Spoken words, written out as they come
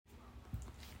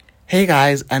Hey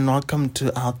guys, and welcome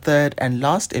to our third and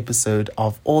last episode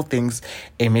of All Things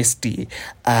MSD.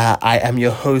 I am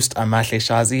your host, Amahle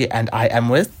Shazi, and I am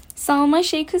with Salma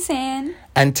Sheikh Hussain.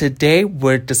 And today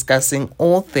we're discussing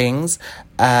all things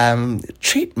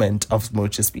treatment of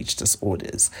motor speech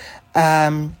disorders.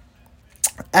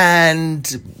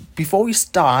 And before we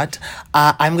start,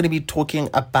 I'm going to be talking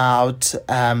about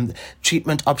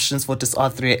treatment options for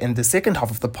dysarthria in the second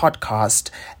half of the podcast.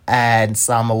 And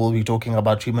Sama will be talking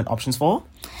about treatment options for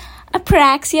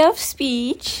apraxia of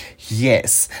speech.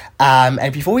 Yes.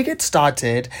 And before we get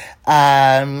started,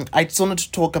 I just wanted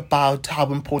to talk about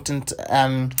how important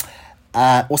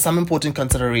or some important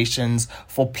considerations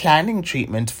for planning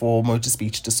treatment for motor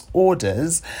speech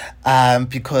disorders,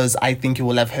 because I think you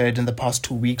will have heard in the past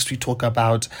 2 weeks we talk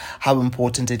about how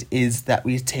important it is that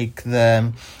we take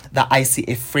the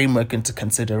ICF framework into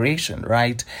consideration,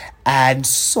 right? And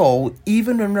so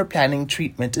even when we're planning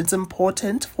treatment, it's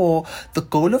important for the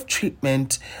goal of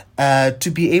treatment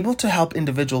to be able to help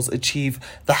individuals achieve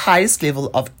the highest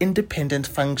level of independent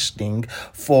functioning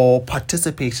for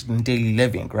participation in daily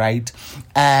living, right?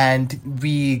 And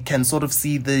we can sort of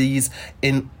see these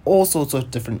in all sorts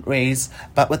of different ways.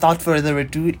 But without further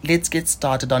ado, let's get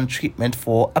started on treatment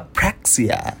for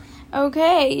apraxia.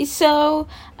 Okay, so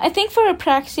I think for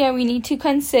apraxia, we need to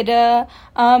consider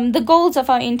the goals of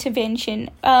our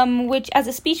intervention, which as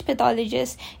a speech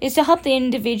pathologist is to help the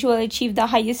individual achieve the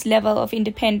highest level of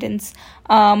independence,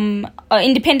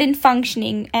 independent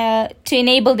functioning, to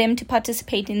enable them to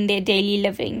participate in their daily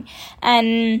living.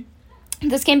 And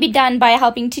this can be done by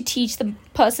helping to teach the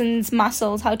person's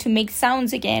muscles how to make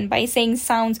sounds again, by saying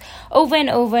sounds over and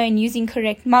over and using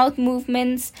correct mouth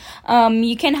movements.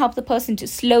 You can help the person to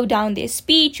slow down their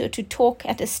speech or to talk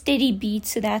at a steady beat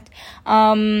so that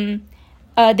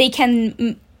they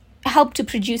can help to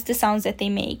produce the sounds that they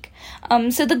make.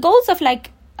 So the goals of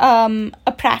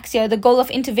apraxia, the goal of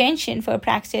intervention for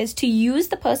apraxia is to use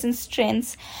the person's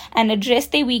strengths and address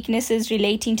their weaknesses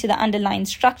relating to the underlying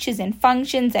structures and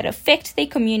functions that affect their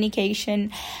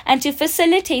communication, and to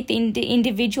facilitate the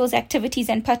individual's activities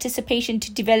and participation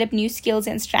to develop new skills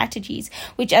and strategies,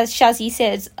 which, as Shazi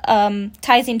says,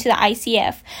 ties into the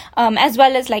ICF, as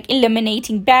well as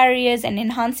eliminating barriers and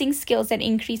enhancing skills that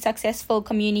increase successful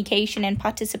communication and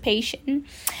participation.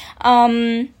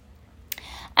 And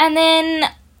then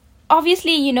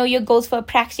obviously, your goals for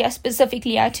apraxia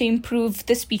specifically are to improve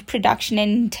the speech production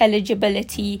and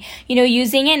intelligibility,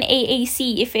 using an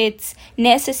AAC if it's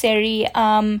necessary,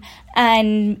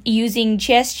 and using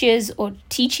gestures or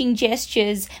teaching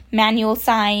gestures, manual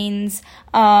signs,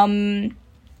 and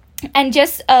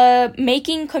just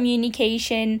making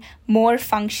communication more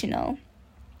functional.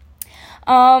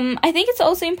 I think it's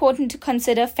also important to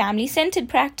consider family-centered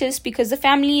practice, because the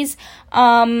families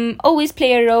always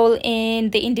play a role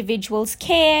in the individual's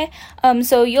care.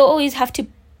 So you'll always have to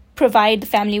provide the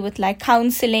family with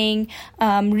counseling,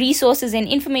 resources and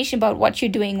information about what you're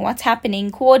doing, what's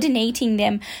happening, coordinating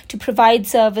them to provide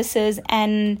services,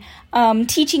 and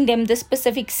teaching them the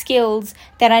specific skills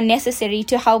that are necessary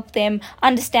to help them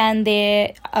understand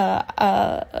their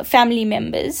family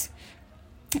members.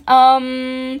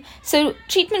 So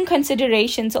treatment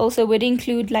considerations also would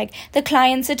include the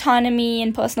client's autonomy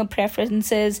and personal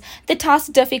preferences, the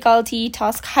task difficulty,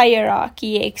 task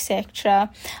hierarchy, etc.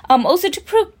 Also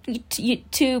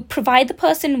to provide the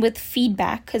person with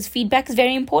feedback, because feedback is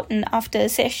very important after a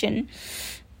session.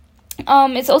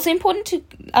 It's also important to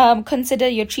consider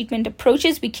your treatment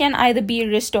approaches, which can either be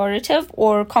restorative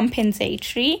or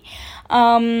compensatory.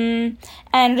 And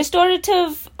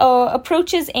restorative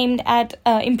approaches aimed at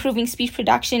improving speech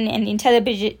production and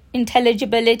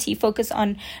intelligibility focus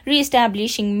on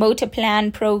reestablishing motor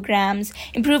plan programs,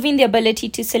 improving the ability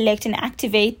to select and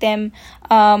activate them,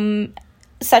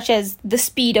 such as the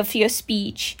speed of your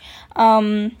speech.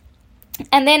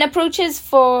 And then approaches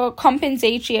for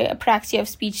compensatory apraxia of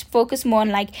speech focus more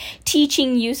on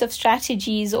teaching use of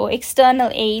strategies or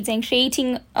external aids and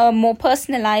creating more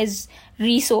personalized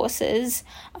resources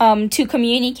to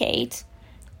communicate.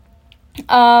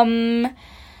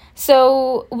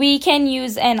 So we can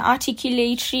use an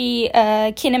articulatory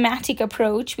kinematic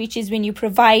approach, which is when you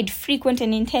provide frequent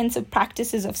and intensive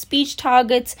practices of speech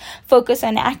targets, focus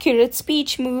on accurate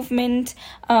speech movement,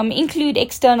 include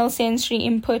external sensory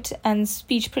input and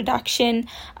speech production.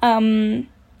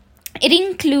 It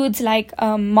includes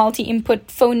multi-input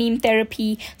phoneme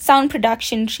therapy, sound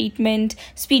production treatment,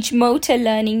 speech motor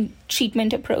learning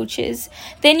treatment approaches.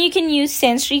 Then you can use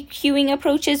sensory cueing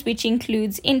approaches, which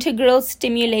includes integral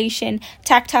stimulation,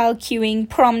 tactile cueing,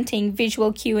 prompting,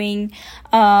 visual cueing.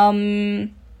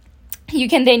 You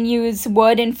can then use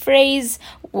word and phrase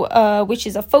which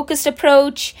is a focused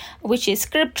approach, which is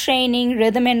script training,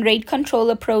 rhythm and rate control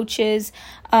approaches,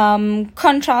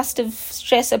 contrastive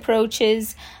stress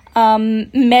approaches,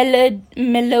 melodic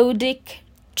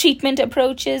treatment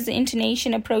approaches,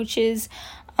 intonation approaches,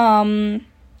 and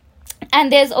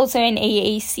there's also an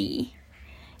AAC.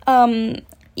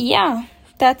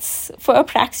 That's for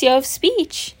apraxia of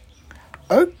speech.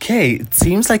 Okay, it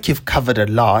seems like you've covered a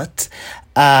lot.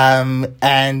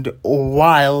 And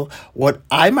while what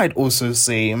I might also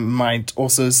say might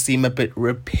also seem a bit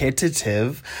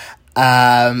repetitive,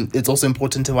 it's also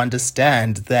important to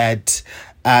understand that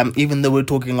even though we're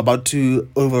talking about two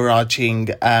overarching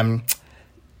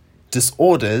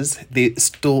disorders, they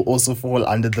still also fall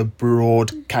under the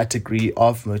broad category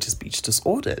of motor speech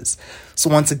disorders. So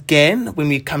once again, when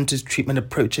we come to treatment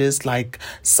approaches, like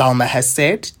Salma has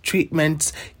said,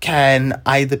 treatment can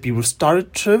either be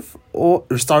restorative or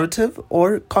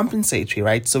compensatory,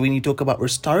 right? So when you talk about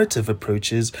restorative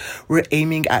approaches, we're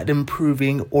aiming at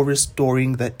improving or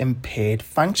restoring the impaired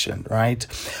function, right?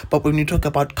 But when you talk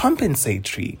about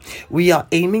compensatory, we are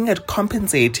aiming at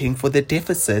compensating for the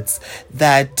deficits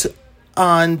that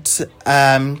aren't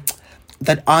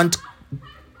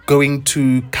going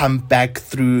to come back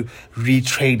through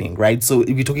retraining, right? So if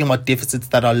you're talking about deficits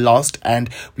that are lost and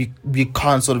we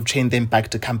can't sort of train them back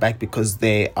to come back because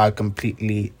they are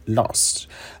completely lost.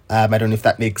 I don't know if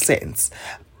that makes sense.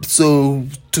 So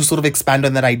to sort of expand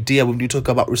on that idea, when we talk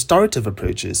about restorative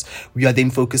approaches, we are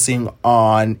then focusing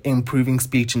on improving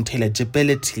speech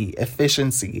intelligibility,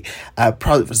 efficiency,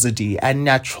 prosody, and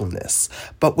naturalness.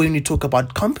 But when we talk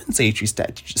about compensatory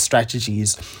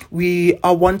strategies, we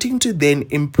are wanting to then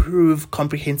improve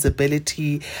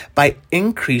comprehensibility by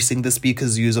increasing the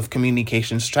speaker's use of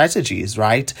communication strategies,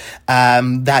 right?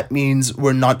 That means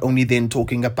we're not only then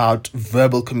talking about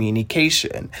verbal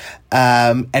communication,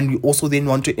 and we also then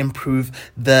want to improve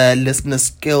the listener's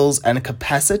skills and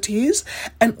capacities,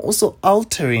 and also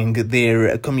altering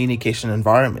their communication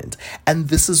environment. And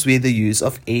this is where the use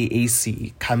of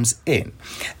AAC comes in.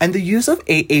 And the use of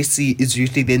AAC is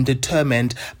usually then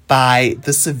determined by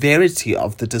the severity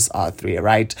of the dysarthria,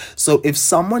 right? So if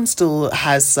someone still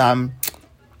has some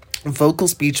vocal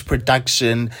speech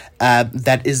production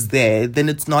that is there, then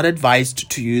it's not advised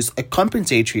to use a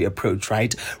compensatory approach,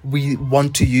 right? We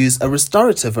want to use a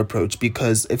restorative approach,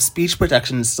 because if speech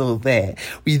production is still there,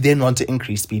 we then want to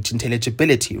increase speech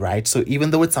intelligibility, right? So even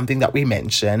though it's something that we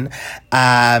mention,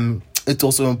 it's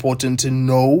also important to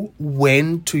know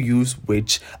when to use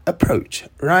which approach,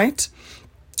 right?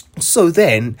 So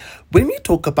then, when we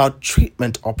talk about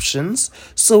treatment options,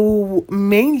 so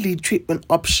mainly treatment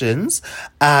options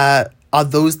are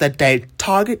those that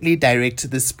targetedly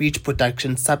direct the speech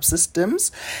production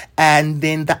subsystems, and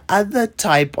then the other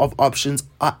type of options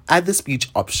are other speech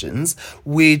options,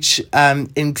 which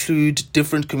include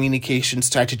different communication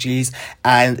strategies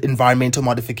and environmental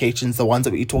modifications, the ones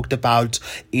that we talked about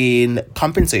in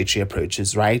compensatory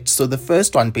approaches, right? So the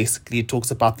first one basically talks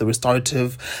about the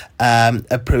restorative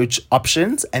approach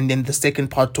options, and then the second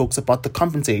part talks about the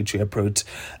compensatory approach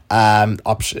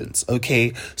options.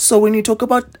 Okay, so when you talk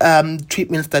about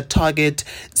treatments that target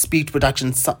speech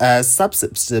production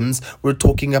subsystems, we're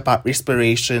talking about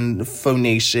respiration,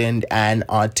 phonation, and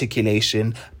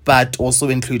articulation, but also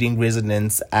including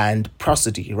resonance and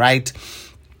prosody, right?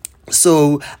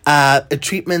 So a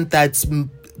treatment that's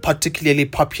particularly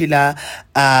popular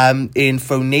in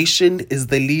phonation is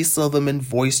the Lee Silverman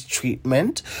voice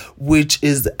treatment, which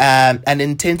is an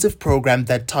intensive program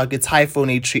that targets high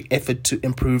phonatory effort to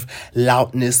improve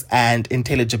loudness and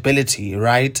intelligibility,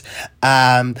 right?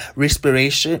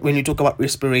 Respiration, when you talk about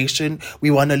respiration, we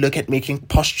want to look at making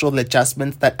postural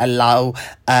adjustments that allow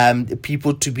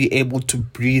people to be able to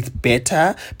breathe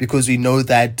better, because we know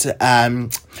that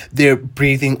their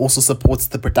breathing also supports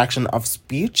the production of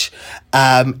speech.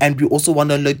 And we also want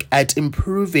to look at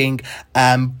improving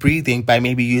breathing by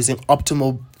maybe using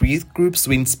optimal breath groups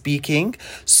when speaking.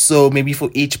 So maybe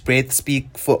for each breath,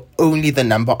 speak for only the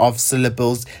number of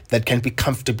syllables that can be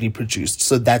comfortably produced.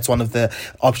 So that's one of the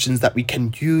options that we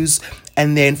can use.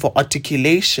 And then for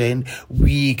articulation,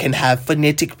 we can have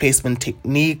phonetic placement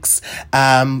techniques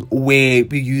where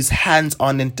we use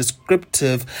hands-on and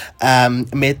descriptive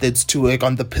methods to work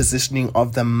on the positioning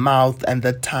of the mouth and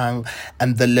the tongue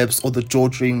and the lips, or the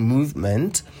jaw-drawing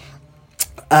movement.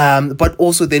 But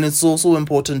also then it's also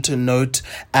important to note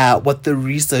what the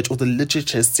research or the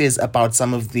literature says about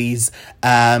some of these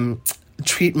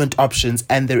treatment options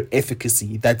and their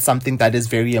efficacy. That's something that is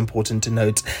very important to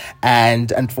note,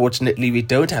 and unfortunately we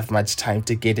don't have much time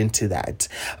to get into that.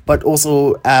 But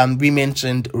also we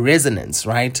mentioned resonance,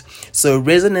 right? So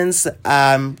resonance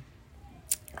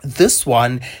This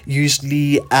one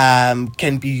usually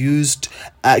can be used,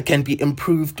 can be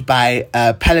improved by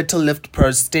a palatal lift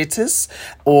prosthesis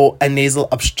or a nasal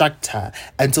obstructor.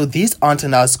 And so these aren't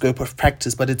in our scope of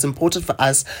practice, but it's important for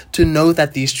us to know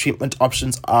that these treatment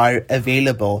options are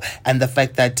available, and the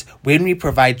fact that when we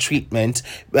provide treatment,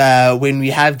 when we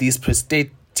have these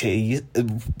prosthetics,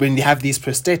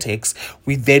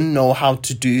 we then know how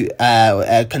to do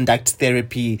conduct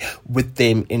therapy with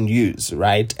them in use,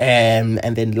 right? And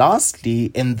then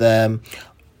lastly, in the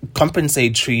in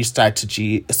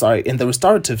the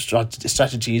restorative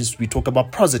strategies, we talk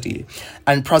about prosody.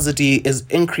 And prosody is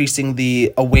increasing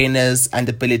the awareness and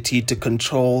ability to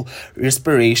control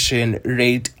respiration,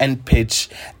 rate, and pitch,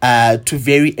 to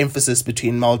vary emphasis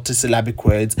between multisyllabic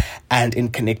words and in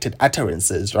connected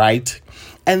utterances, right?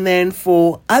 And then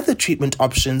for other treatment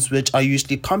options, which are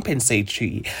usually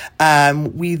compensatory,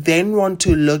 we then want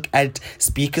to look at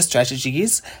speaker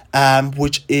strategies,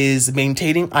 which is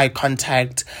maintaining eye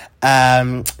contact,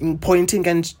 pointing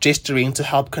and gesturing to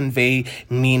help convey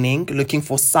meaning, looking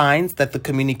for signs that the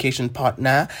communication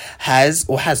partner has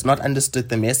or has not understood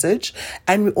the message.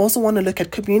 And we also want to look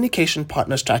at communication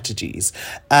partner strategies,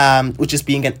 which is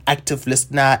being an active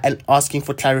listener and asking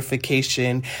for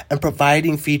clarification and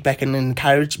providing feedback and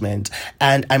encouragement.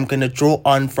 And I'm going to draw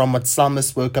on from what Salma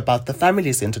spoke about the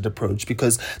family-centered approach,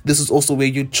 because this is also where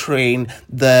you train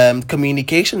the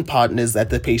communication partners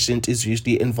that the patient is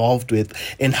usually involved with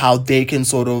in how they can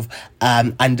sort of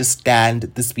understand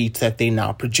the speech that they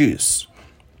now produce.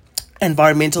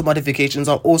 Environmental modifications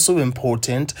are also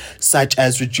important, such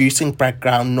as reducing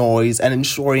background noise and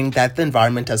ensuring that the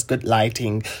environment has good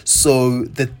lighting, so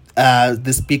that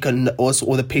the speaker also,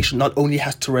 or the patient, not only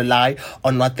has to rely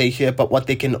on what they hear, but what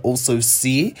they can also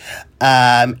see,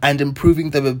 and improving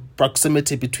the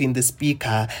proximity between the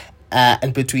speaker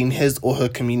and between his or her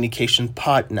communication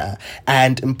partner,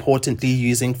 and importantly,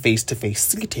 using face-to-face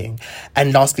seating.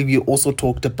 And lastly, we also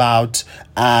talked about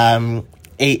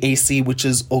AAC, which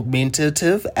is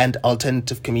augmentative and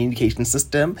alternative communication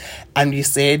system. And we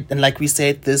said,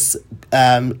 this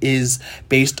is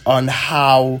based on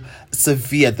how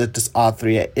severe the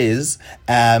dysarthria is,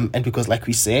 and because like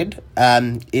we said,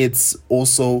 it's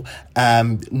also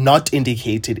not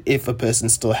indicated if a person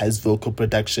still has vocal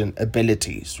production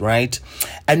abilities, right?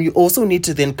 And we also need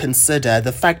to then consider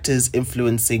the factors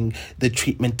influencing the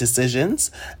treatment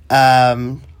decisions,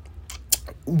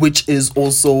 which is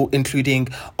also including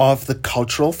of the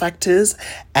cultural factors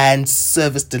and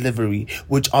service delivery,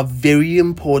 which are very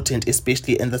important,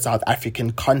 especially in the South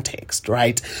African context,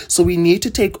 right? So we need to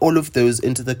take all of those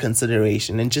into the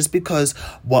consideration. And just because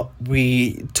what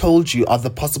we told you are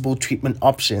the possible treatment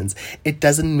options, it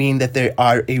doesn't mean that there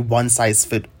are a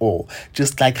one-size-fits-all.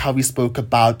 Just like how we spoke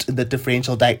about the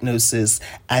differential diagnosis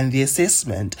and the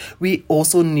assessment, we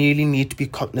also really need to be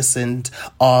cognizant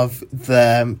of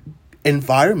the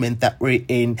environment that we're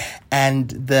in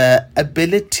and the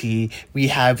ability we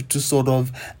have to sort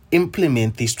of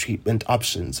implement these treatment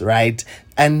options, right?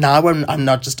 And now I'm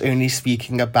not just only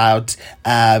speaking about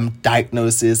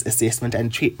diagnosis, assessment,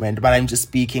 and treatment, but I'm just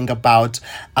speaking about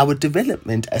our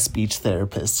development as speech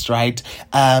therapists, right?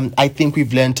 I think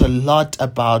we've learned a lot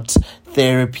about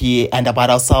therapy and about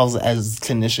ourselves as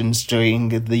clinicians during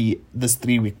this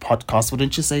 3-week podcast.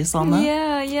 Wouldn't you say, Salma?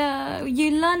 Yeah.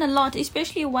 You learn a lot,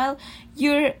 especially while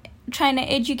you're trying to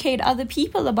educate other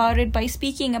people about it by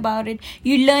speaking about it.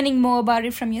 You're learning more about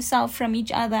it from yourself, from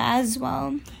each other as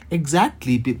well.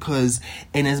 Exactly, because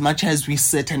in as much as we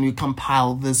sit and we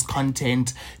compile this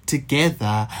content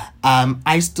together,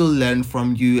 I still learn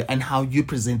from you and how you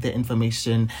present the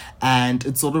information, and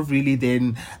it's sort of really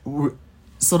then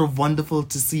sort of wonderful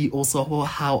to see also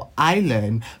how I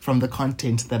learn from the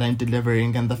content that I'm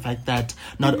delivering, and the fact that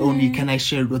not only can I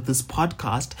share it with this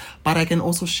podcast, but I can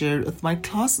also share it with my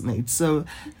classmates. So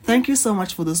thank you so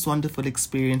much for this wonderful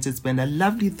experience. It's been a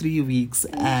lovely 3 weeks,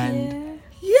 and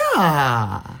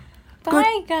yeah.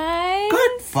 Bye, guys.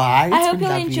 Goodbye. I hope you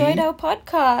enjoyed our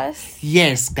podcast.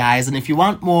 Yes, guys. And if you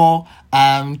want more,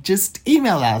 just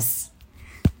email us.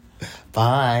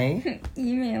 Bye.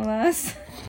 Email us.